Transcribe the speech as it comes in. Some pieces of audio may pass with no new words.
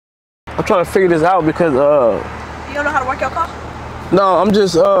I'm trying to figure this out because You don't know how to work your car? no, I'm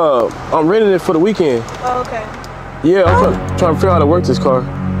just I'm renting it for the weekend. Oh, okay. Yeah, I'm trying to figure out how to work this car.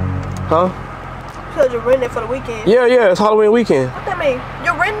 Huh? So you're renting it for the weekend? Yeah, it's Halloween weekend. What that mean?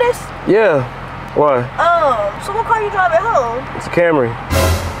 You're renting this? Yeah. Why? So what car you driving home? It's a Camry.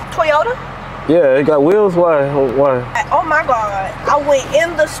 Toyota? Yeah, it got wheels. Why? Why? Oh my God. I went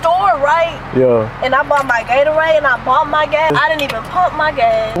in the store, right? Yeah. And I bought my Gatorade and I bought my gas. I didn't even pump my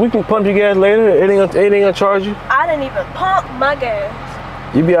gas. We can pump your gas later. It ain't gonna charge you. I didn't even pump my gas.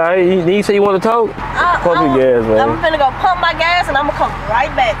 You be alright. You say you want to talk? Pump your gas, man. I'm finna go pump my gas and I'm gonna come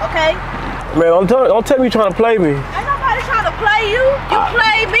right back, okay? Man, don't tell me you trying to play me. Ain't nobody trying to play you. You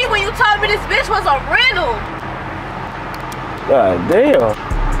played me when you told me this bitch was a rental. God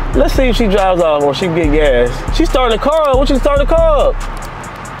damn. Let's see if she drives off when she get gas. She starting the car up. When she starting the car up?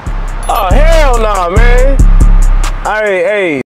 Oh, hell nah, man. All right, hey.